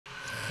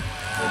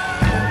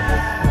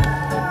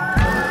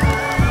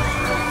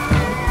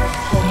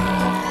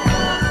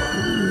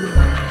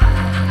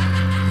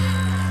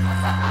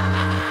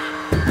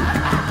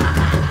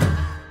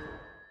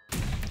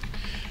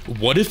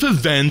What if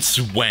events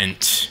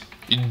went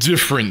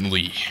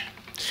differently?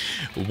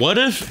 What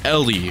if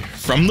Ellie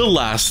from The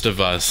Last of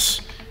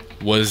Us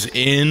was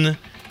in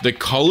the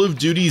Call of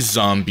Duty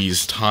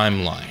Zombies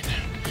timeline?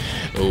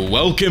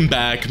 Welcome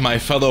back, my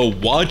fellow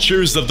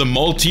watchers of the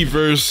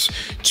multiverse,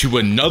 to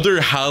another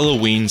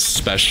Halloween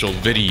special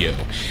video.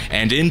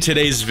 And in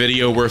today's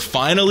video, we're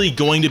finally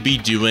going to be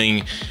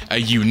doing a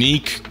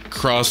unique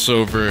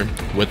crossover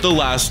with The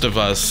Last of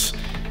Us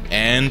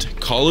and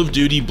Call of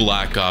Duty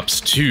Black Ops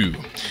 2.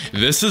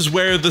 This is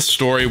where the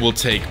story will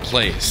take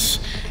place,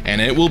 and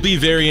it will be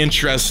very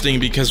interesting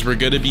because we're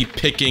going to be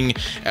picking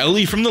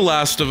Ellie from The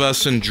Last of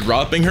Us and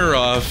dropping her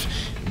off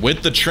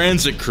with the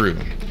transit crew.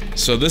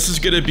 So this is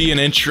going to be an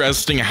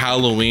interesting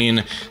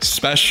Halloween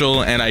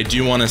special, and I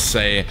do want to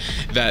say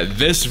that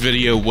this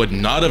video would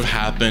not have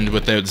happened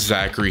without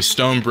Zachary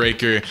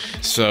Stonebreaker,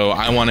 so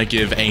I want to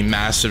give a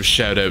massive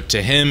shout out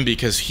to him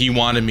because he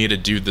wanted me to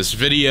do this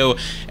video.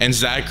 And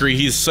Zachary,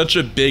 he's such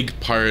a big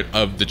part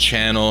of the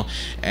channel,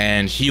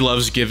 and he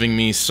loves giving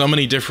me so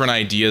many different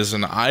ideas,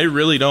 and I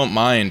really don't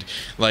mind.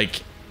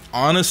 Like,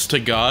 honest to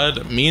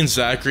God, me and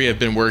Zachary have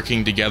been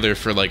working together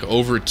for like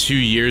over 2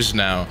 years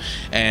now,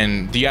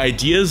 and the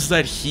ideas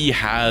that he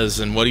has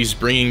and what he's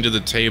bringing to the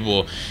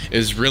table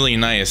is really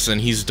nice. And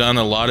he's done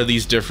a lot of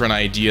these different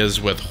ideas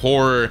with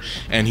horror,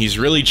 and he's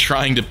really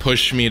trying to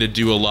push me to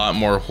do a lot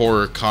more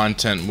horror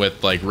content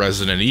with like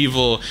Resident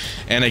Evil.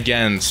 And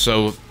again,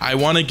 so I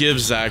want to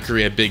give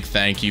Zachary a big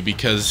thank you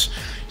because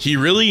he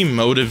really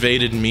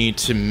motivated me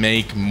to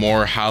make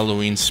more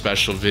Halloween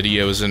special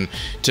videos and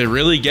to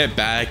really get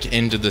back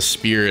into the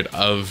spirit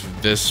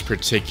of this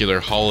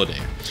particular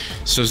holiday.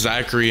 So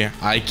Zachary,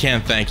 I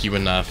can't thank you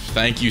enough.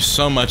 Thank you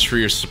so much for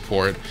your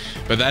support.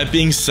 But that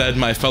being said,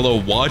 my fellow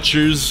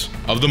watchers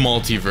of the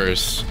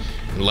multiverse,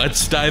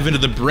 let's dive into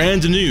the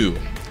brand new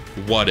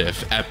What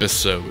If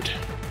episode.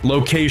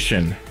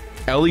 Location: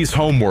 Ellie's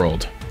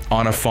homeworld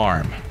on a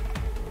farm.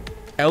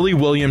 Ellie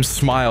Williams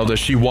smiled as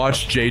she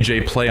watched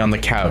JJ play on the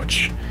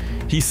couch.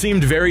 He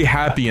seemed very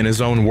happy in his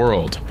own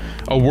world,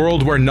 a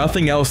world where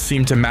nothing else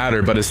seemed to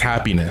matter but his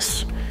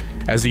happiness.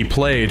 As he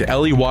played,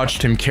 Ellie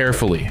watched him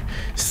carefully,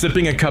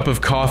 sipping a cup of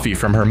coffee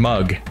from her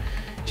mug.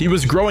 He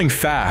was growing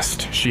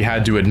fast, she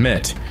had to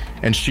admit,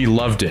 and she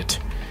loved it.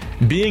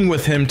 Being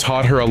with him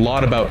taught her a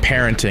lot about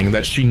parenting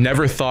that she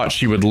never thought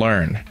she would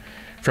learn.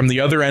 From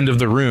the other end of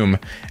the room,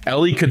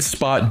 Ellie could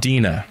spot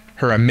Dina,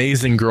 her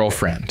amazing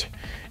girlfriend.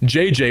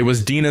 JJ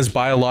was Dina's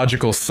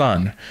biological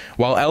son,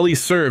 while Ellie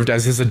served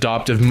as his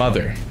adoptive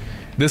mother.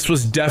 This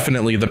was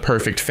definitely the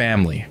perfect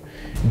family.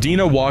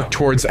 Dina walked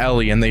towards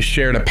Ellie and they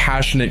shared a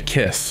passionate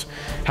kiss.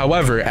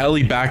 However,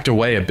 Ellie backed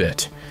away a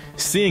bit.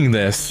 Seeing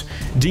this,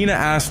 Dina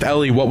asked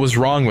Ellie what was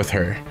wrong with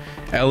her.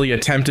 Ellie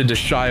attempted to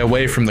shy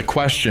away from the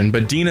question,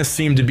 but Dina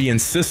seemed to be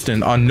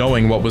insistent on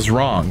knowing what was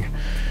wrong.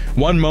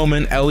 One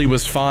moment Ellie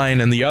was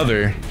fine and the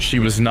other, she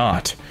was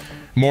not.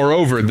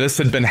 Moreover, this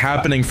had been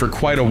happening for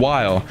quite a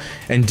while,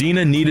 and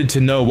Dina needed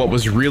to know what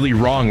was really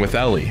wrong with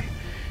Ellie.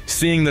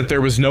 Seeing that there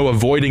was no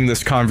avoiding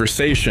this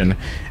conversation,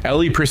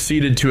 Ellie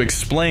proceeded to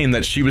explain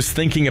that she was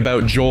thinking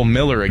about Joel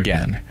Miller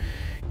again.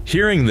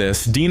 Hearing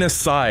this, Dina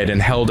sighed and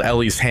held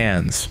Ellie's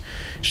hands.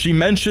 She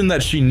mentioned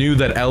that she knew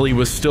that Ellie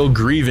was still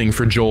grieving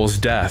for Joel's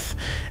death,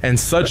 and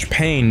such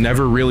pain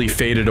never really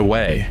faded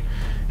away.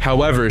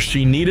 However,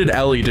 she needed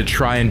Ellie to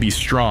try and be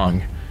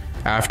strong.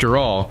 After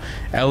all,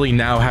 Ellie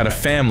now had a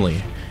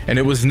family, and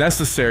it was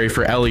necessary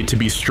for Ellie to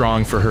be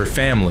strong for her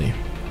family.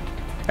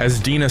 As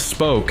Dina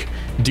spoke,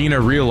 Dina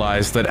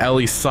realized that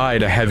Ellie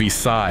sighed a heavy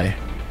sigh.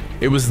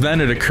 It was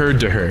then it occurred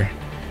to her.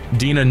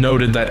 Dina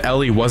noted that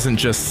Ellie wasn't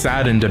just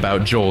saddened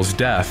about Joel's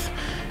death.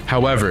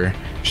 However,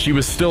 she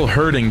was still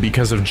hurting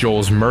because of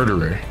Joel's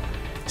murderer.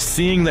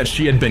 Seeing that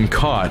she had been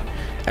caught,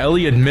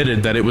 Ellie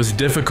admitted that it was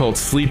difficult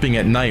sleeping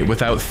at night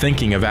without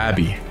thinking of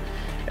Abby.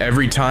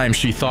 Every time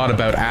she thought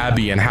about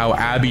Abby and how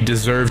Abby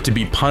deserved to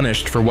be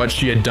punished for what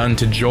she had done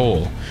to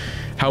Joel.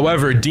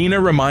 However,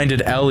 Dina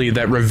reminded Ellie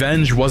that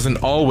revenge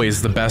wasn't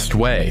always the best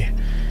way.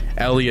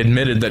 Ellie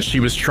admitted that she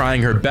was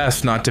trying her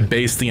best not to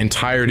base the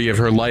entirety of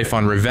her life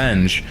on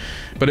revenge,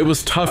 but it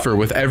was tougher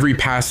with every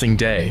passing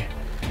day.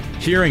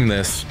 Hearing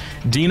this,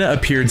 Dina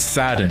appeared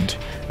saddened,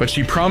 but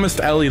she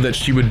promised Ellie that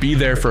she would be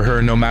there for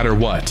her no matter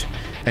what,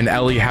 and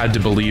Ellie had to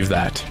believe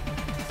that.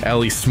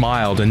 Ellie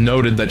smiled and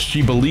noted that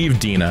she believed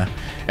Dina,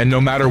 and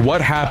no matter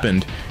what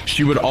happened,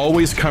 she would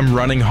always come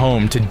running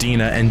home to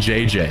Dina and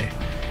JJ.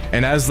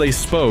 And as they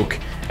spoke,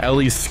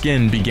 Ellie's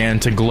skin began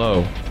to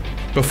glow.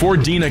 Before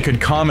Dina could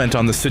comment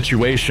on the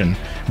situation,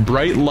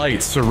 bright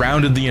lights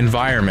surrounded the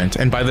environment,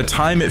 and by the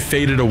time it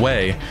faded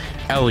away,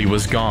 Ellie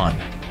was gone.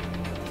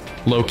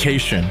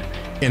 Location: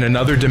 in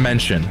another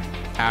dimension,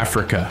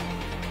 Africa.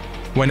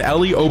 When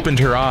Ellie opened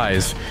her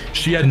eyes,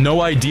 she had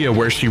no idea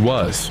where she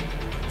was.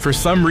 For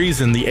some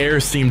reason, the air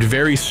seemed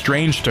very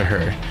strange to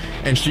her,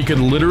 and she could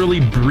literally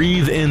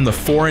breathe in the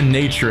foreign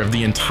nature of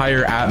the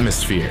entire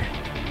atmosphere.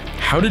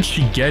 How did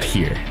she get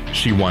here?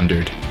 She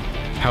wondered.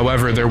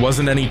 However, there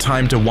wasn't any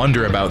time to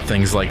wonder about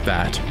things like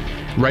that.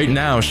 Right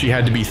now, she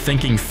had to be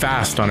thinking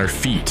fast on her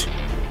feet.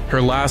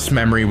 Her last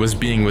memory was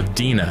being with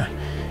Dina.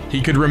 He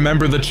could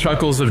remember the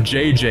chuckles of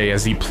JJ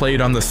as he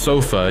played on the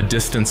sofa a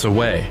distance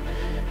away.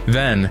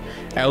 Then,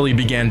 Ellie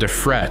began to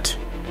fret.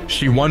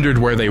 She wondered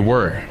where they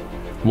were.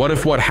 What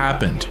if what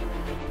happened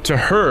to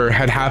her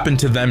had happened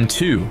to them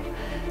too?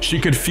 She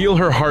could feel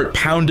her heart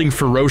pounding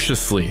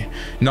ferociously,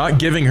 not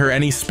giving her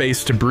any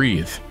space to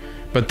breathe.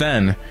 But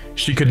then,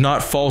 she could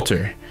not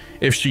falter.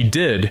 If she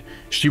did,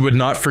 she would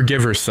not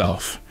forgive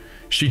herself.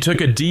 She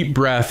took a deep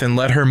breath and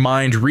let her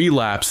mind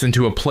relapse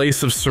into a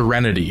place of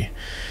serenity.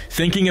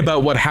 Thinking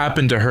about what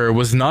happened to her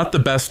was not the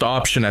best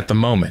option at the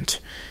moment.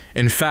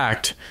 In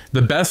fact,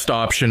 the best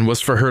option was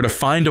for her to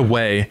find a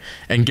way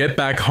and get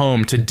back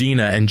home to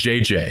Dina and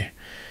JJ.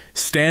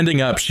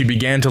 Standing up, she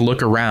began to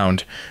look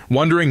around,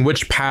 wondering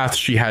which path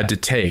she had to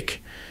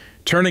take.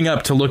 Turning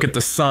up to look at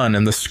the sun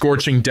and the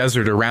scorching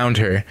desert around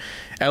her,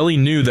 Ellie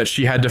knew that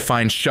she had to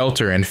find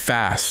shelter and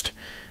fast.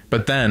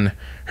 But then,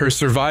 her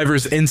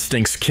survivor's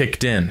instincts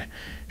kicked in.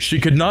 She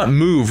could not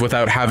move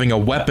without having a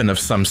weapon of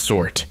some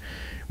sort.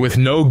 With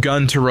no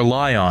gun to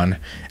rely on,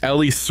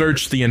 Ellie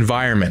searched the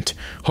environment,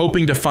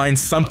 hoping to find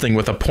something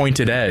with a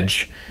pointed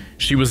edge.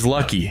 She was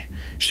lucky.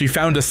 She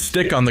found a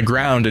stick on the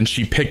ground and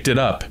she picked it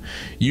up,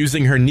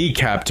 using her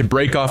kneecap to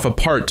break off a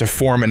part to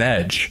form an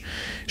edge.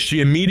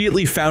 She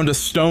immediately found a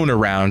stone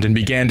around and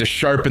began to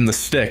sharpen the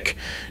stick,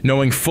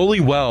 knowing fully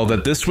well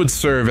that this would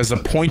serve as a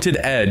pointed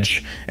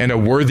edge and a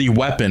worthy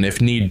weapon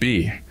if need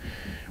be.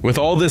 With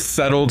all this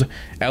settled,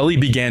 Ellie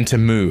began to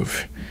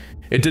move.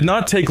 It did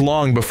not take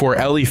long before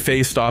Ellie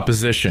faced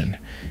opposition.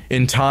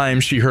 In time,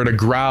 she heard a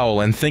growl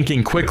and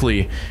thinking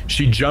quickly,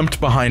 she jumped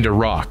behind a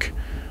rock.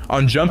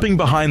 On jumping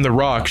behind the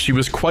rock, she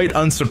was quite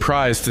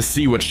unsurprised to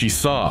see what she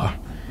saw.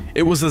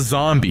 It was a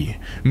zombie,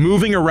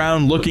 moving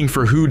around looking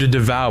for who to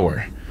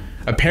devour.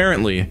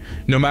 Apparently,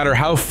 no matter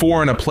how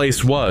foreign a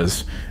place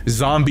was,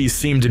 zombies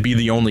seemed to be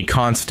the only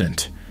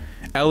constant.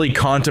 Ellie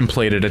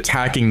contemplated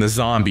attacking the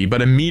zombie,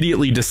 but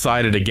immediately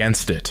decided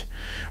against it.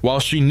 While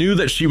she knew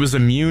that she was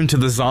immune to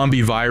the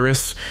zombie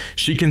virus,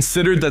 she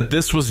considered that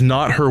this was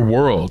not her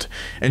world,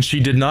 and she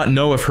did not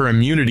know if her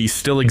immunity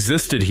still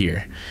existed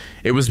here.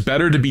 It was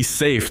better to be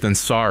safe than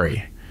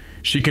sorry.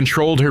 She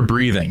controlled her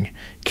breathing,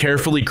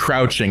 carefully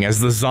crouching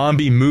as the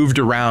zombie moved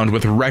around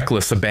with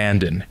reckless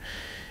abandon.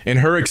 In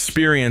her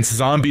experience,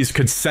 zombies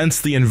could sense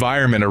the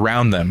environment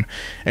around them,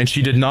 and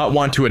she did not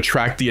want to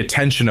attract the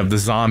attention of the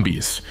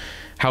zombies.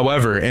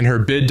 However, in her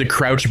bid to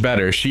crouch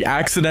better, she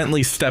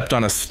accidentally stepped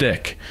on a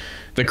stick.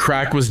 The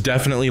crack was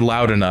definitely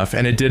loud enough,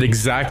 and it did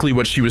exactly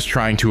what she was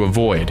trying to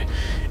avoid.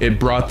 It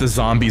brought the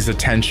zombies'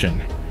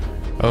 attention.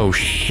 Oh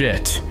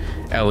shit,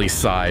 Ellie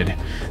sighed.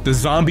 The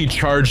zombie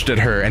charged at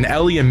her, and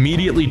Ellie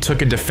immediately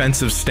took a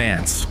defensive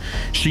stance.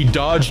 She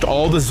dodged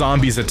all the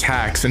zombie's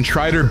attacks and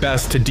tried her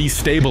best to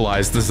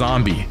destabilize the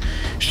zombie.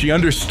 She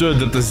understood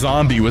that the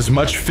zombie was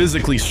much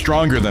physically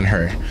stronger than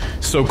her,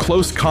 so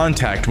close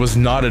contact was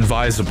not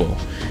advisable.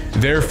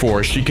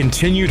 Therefore, she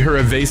continued her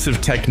evasive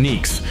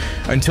techniques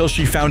until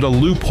she found a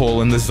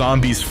loophole in the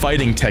zombie's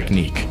fighting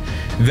technique.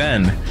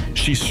 Then,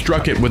 she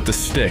struck it with the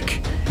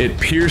stick. It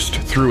pierced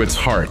through its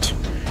heart.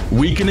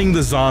 Weakening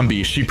the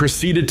zombie, she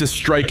proceeded to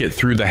strike it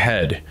through the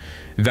head.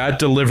 That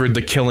delivered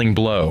the killing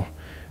blow.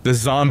 The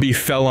zombie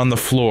fell on the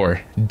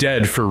floor,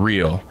 dead for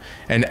real,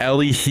 and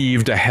Ellie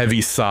heaved a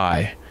heavy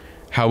sigh.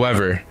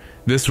 However,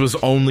 this was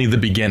only the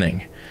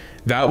beginning.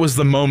 That was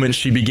the moment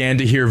she began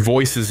to hear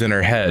voices in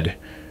her head.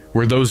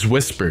 Were those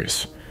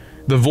whispers?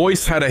 The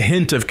voice had a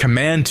hint of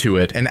command to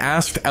it and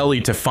asked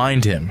Ellie to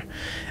find him.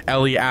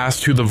 Ellie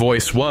asked who the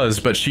voice was,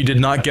 but she did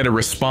not get a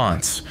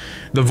response.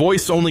 The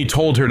voice only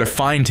told her to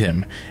find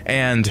him,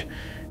 and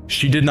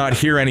she did not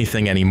hear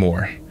anything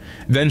anymore.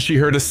 Then she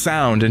heard a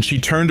sound and she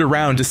turned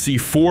around to see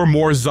 4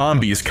 more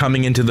zombies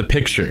coming into the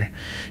picture.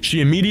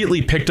 She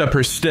immediately picked up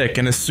her stick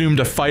and assumed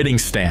a fighting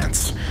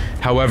stance.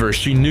 However,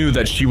 she knew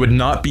that she would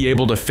not be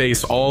able to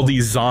face all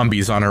these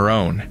zombies on her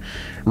own.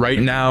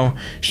 Right now,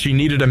 she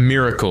needed a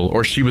miracle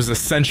or she was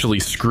essentially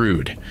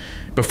screwed.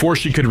 Before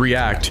she could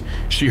react,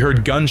 she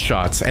heard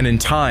gunshots, and in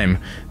time,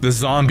 the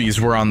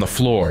zombies were on the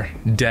floor,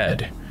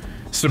 dead.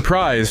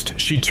 Surprised,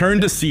 she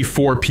turned to see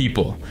 4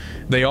 people.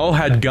 They all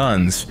had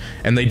guns,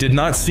 and they did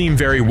not seem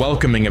very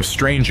welcoming of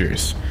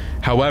strangers.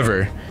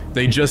 However,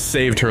 they just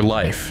saved her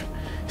life.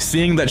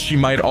 Seeing that she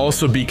might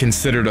also be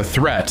considered a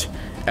threat,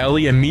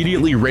 Ellie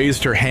immediately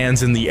raised her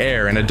hands in the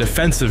air in a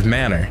defensive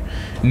manner,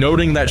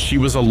 noting that she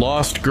was a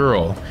lost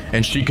girl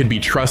and she could be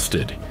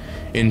trusted.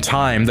 In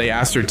time, they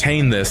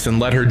ascertained this and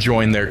let her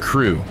join their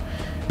crew.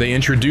 They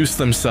introduced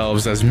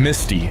themselves as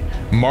Misty,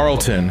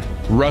 Marlton,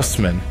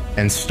 Russman,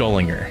 and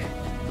Stollinger.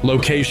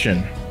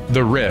 Location: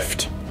 The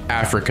Rift,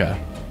 Africa.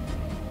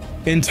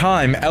 In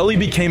time, Ellie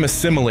became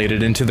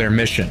assimilated into their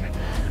mission.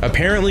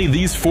 Apparently,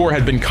 these 4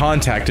 had been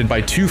contacted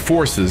by 2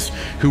 forces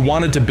who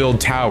wanted to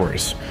build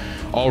towers.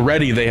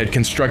 Already they had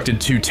constructed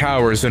 2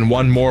 towers and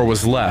 1 more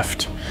was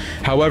left.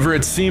 However,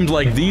 it seemed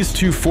like these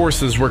 2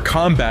 forces were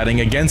combating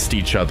against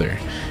each other,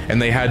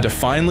 and they had to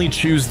finally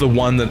choose the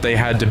one that they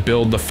had to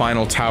build the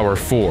final tower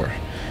for.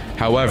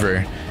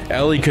 However,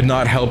 Ellie could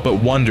not help but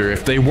wonder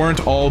if they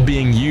weren't all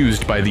being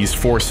used by these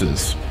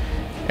forces.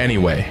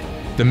 Anyway,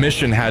 the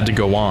mission had to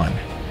go on.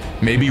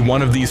 Maybe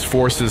one of these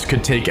forces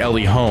could take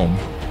Ellie home.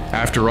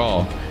 After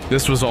all,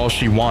 this was all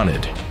she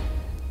wanted.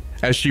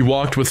 As she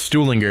walked with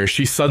Stuhlinger,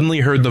 she suddenly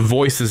heard the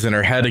voices in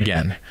her head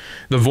again.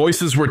 The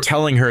voices were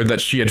telling her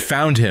that she had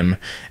found him,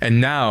 and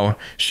now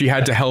she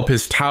had to help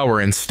his tower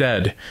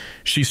instead.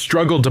 She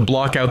struggled to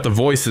block out the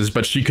voices,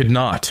 but she could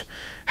not.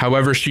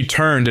 However, she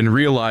turned and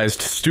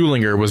realized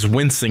Stuhlinger was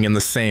wincing in the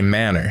same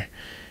manner.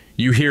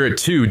 "You hear it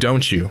too,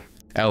 don't you?"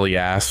 Ellie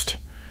asked.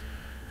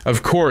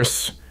 Of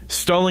course,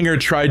 Stuhlinger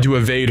tried to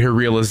evade her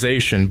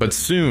realization, but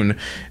soon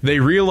they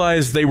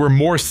realized they were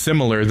more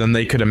similar than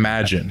they could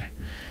imagine.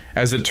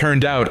 As it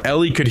turned out,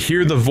 Ellie could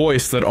hear the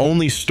voice that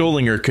only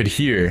Stuhlinger could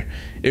hear.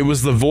 It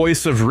was the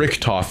voice of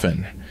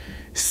Richthofen.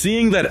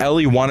 Seeing that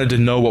Ellie wanted to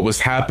know what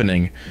was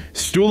happening,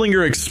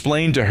 Stuhlinger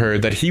explained to her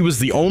that he was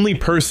the only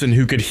person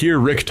who could hear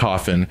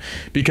Richthofen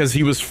because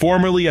he was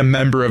formerly a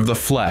member of the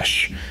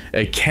Flesh,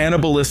 a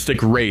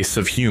cannibalistic race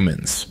of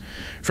humans.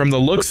 From the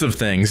looks of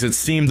things, it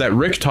seemed that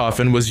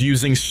Richthofen was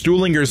using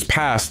Stuhlinger's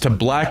past to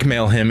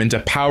blackmail him into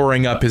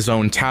powering up his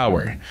own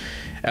tower.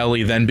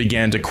 Ellie then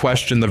began to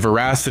question the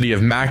veracity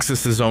of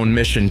Maxis's own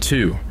mission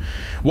too.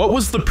 What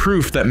was the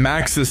proof that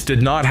Maxis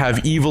did not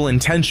have evil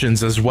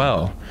intentions as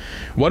well?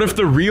 What if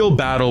the real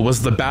battle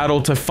was the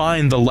battle to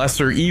find the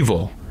lesser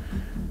evil?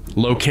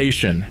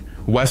 Location: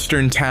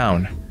 Western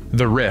Town,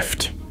 the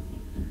Rift.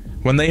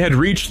 When they had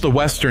reached the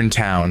Western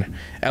Town,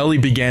 Ellie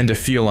began to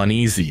feel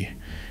uneasy.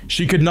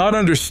 She could not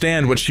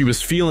understand what she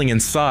was feeling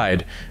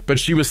inside, but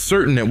she was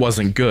certain it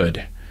wasn't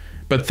good.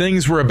 But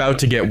things were about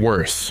to get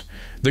worse.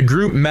 The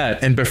group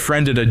met and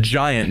befriended a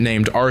giant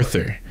named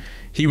Arthur.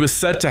 He was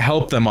set to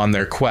help them on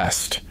their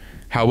quest.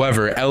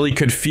 However, Ellie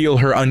could feel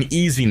her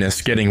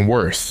uneasiness getting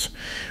worse.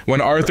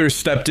 When Arthur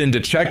stepped in to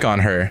check on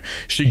her,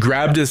 she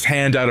grabbed his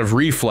hand out of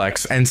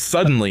reflex and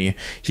suddenly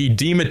he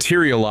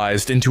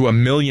dematerialized into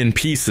 1,000,000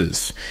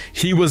 pieces.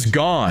 He was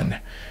gone.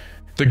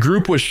 The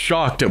group was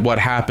shocked at what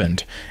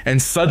happened,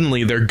 and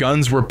suddenly their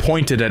guns were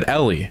pointed at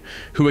Ellie,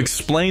 who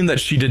explained that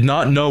she did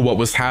not know what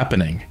was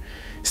happening.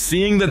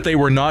 Seeing that they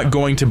were not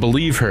going to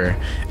believe her,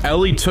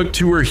 Ellie took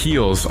to her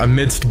heels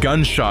amidst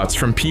gunshots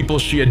from people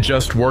she had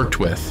just worked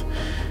with.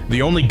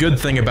 The only good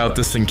thing about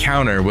this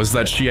encounter was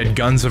that she had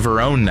guns of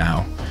her own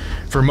now.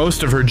 For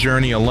most of her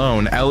journey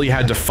alone, Ellie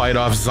had to fight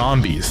off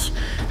zombies.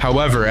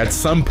 However, at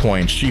some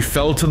point, she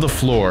fell to the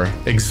floor,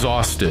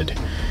 exhausted.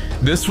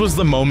 This was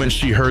the moment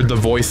she heard the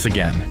voice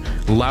again,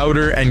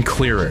 louder and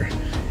clearer.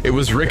 It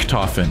was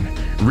Richthofen,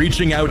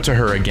 reaching out to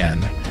her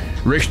again.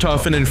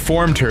 Richthofen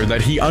informed her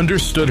that he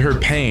understood her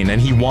pain and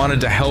he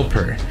wanted to help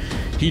her.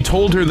 He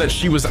told her that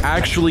she was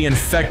actually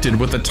infected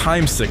with a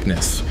time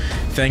sickness,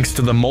 thanks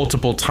to the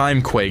multiple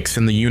time quakes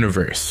in the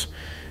universe.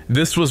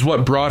 This was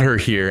what brought her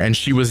here, and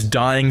she was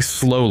dying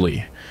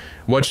slowly.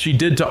 What she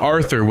did to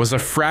Arthur was a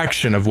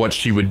fraction of what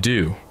she would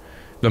do.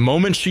 The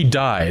moment she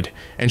died,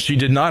 and she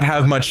did not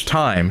have much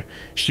time,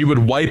 she would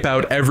wipe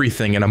out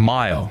everything in a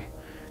mile.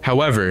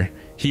 However,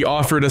 he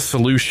offered a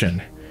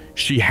solution.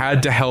 She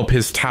had to help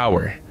his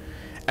tower.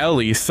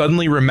 Ellie,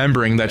 suddenly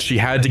remembering that she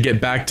had to get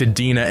back to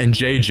Dina and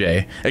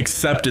JJ,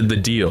 accepted the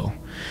deal.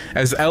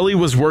 As Ellie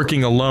was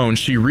working alone,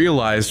 she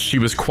realized she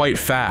was quite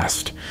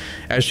fast.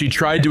 As she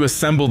tried to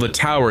assemble the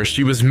tower,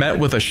 she was met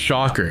with a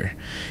shocker.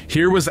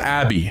 Here was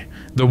Abby,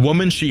 the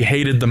woman she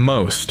hated the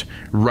most,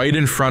 right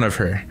in front of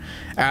her.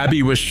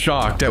 Abby was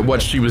shocked at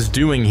what she was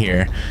doing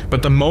here,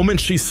 but the moment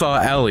she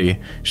saw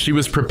Ellie, she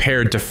was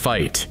prepared to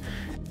fight.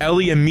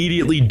 Ellie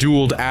immediately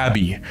dueled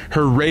Abby,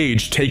 her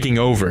rage taking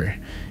over.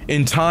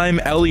 In time,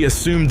 Ellie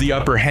assumed the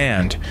upper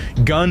hand,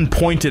 gun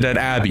pointed at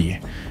Abby.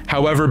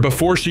 However,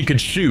 before she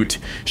could shoot,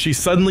 she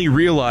suddenly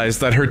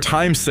realized that her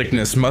time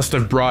sickness must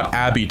have brought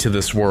Abby to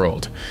this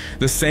world,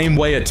 the same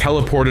way it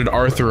teleported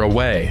Arthur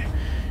away.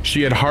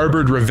 She had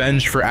harbored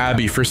revenge for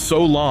Abby for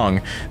so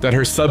long that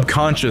her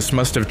subconscious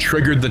must have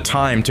triggered the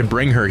time to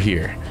bring her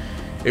here.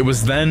 It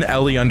was then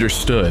Ellie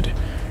understood.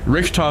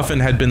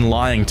 Richthofen had been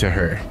lying to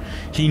her.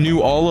 He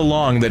knew all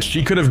along that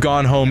she could have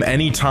gone home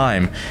any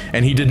time,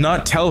 and he did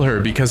not tell her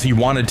because he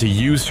wanted to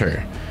use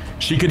her.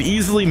 She could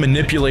easily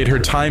manipulate her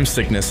time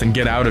sickness and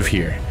get out of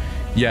here.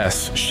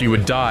 Yes, she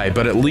would die,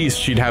 but at least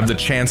she'd have the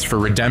chance for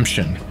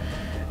redemption.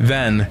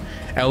 Then,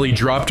 Ellie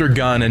dropped her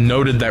gun and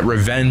noted that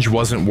revenge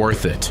wasn't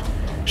worth it.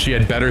 She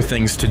had better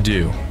things to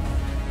do.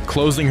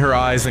 Closing her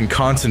eyes and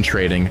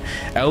concentrating,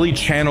 Ellie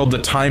channeled the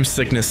time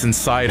sickness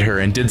inside her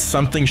and did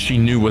something she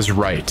knew was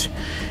right.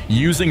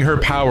 Using her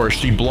power,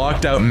 she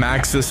blocked out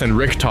Maxis and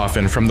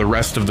Richthofen from the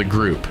rest of the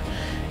group.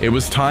 It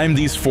was time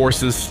these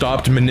forces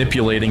stopped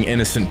manipulating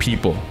innocent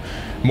people.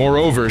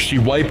 Moreover, she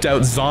wiped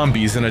out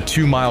zombies in a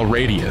 2-mile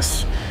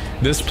radius.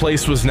 This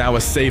place was now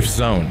a safe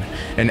zone,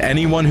 and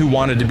anyone who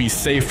wanted to be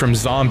safe from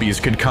zombies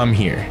could come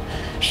here.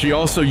 She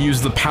also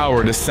used the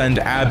power to send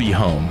Abby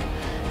home.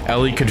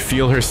 Ellie could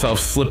feel herself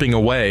slipping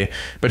away,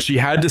 but she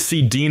had to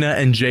see Dina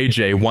and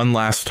JJ one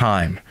last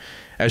time.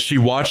 As she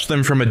watched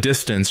them from a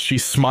distance, she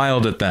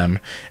smiled at them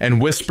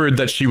and whispered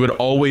that she would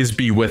always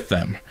be with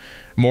them.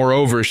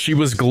 Moreover, she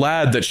was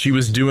glad that she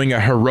was doing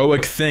a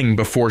heroic thing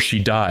before she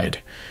died.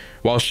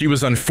 While she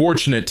was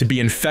unfortunate to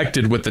be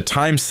infected with the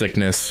time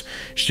sickness,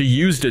 she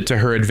used it to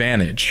her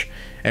advantage.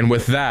 And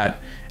with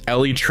that,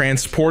 Ellie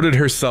transported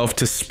herself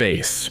to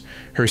space,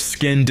 her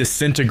skin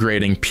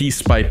disintegrating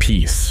piece by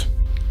piece.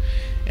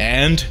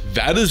 And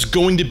that is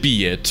going to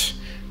be it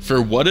for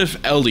What If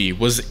Ellie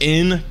was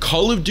in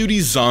Call of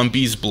Duty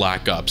Zombies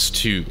Black Ops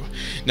 2.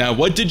 Now,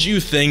 what did you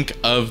think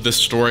of the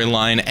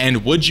storyline,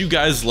 and would you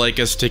guys like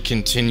us to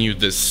continue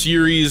this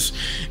series?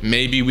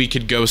 Maybe we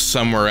could go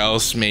somewhere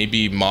else,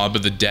 maybe Mob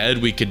of the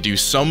Dead. We could do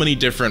so many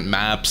different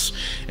maps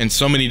and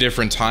so many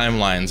different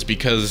timelines,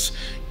 because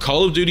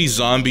Call of Duty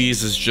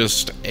Zombies is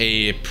just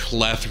a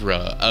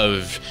plethora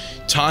of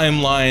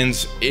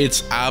timelines.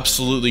 It's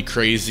absolutely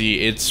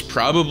crazy. It's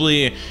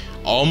probably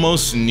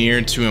almost near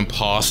to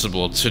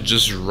impossible to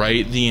just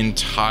write the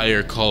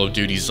entire Call of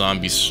Duty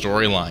Zombies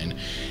storyline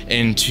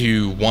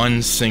into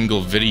one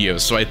single video.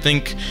 So I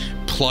think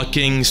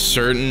plucking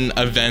certain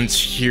events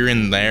here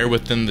and there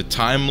within the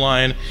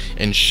timeline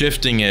and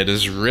shifting it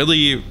is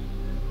really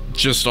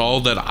just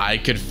all that I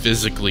could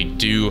physically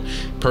do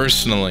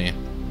personally.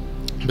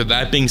 But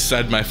that being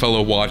said, my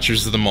fellow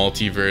watchers of the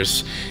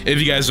multiverse, if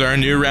you guys are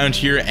new around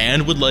here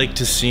and would like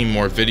to see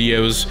more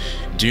videos,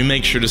 do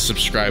make sure to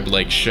subscribe,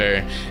 like,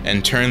 share,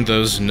 and turn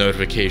those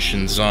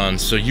notifications on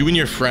so you and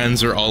your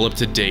friends are all up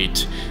to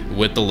date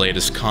with the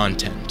latest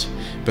content.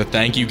 But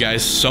thank you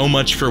guys so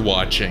much for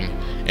watching,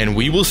 and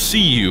we will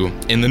see you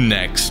in the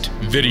next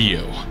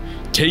video.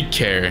 Take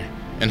care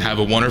and have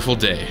a wonderful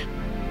day.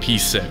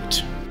 Peace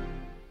out.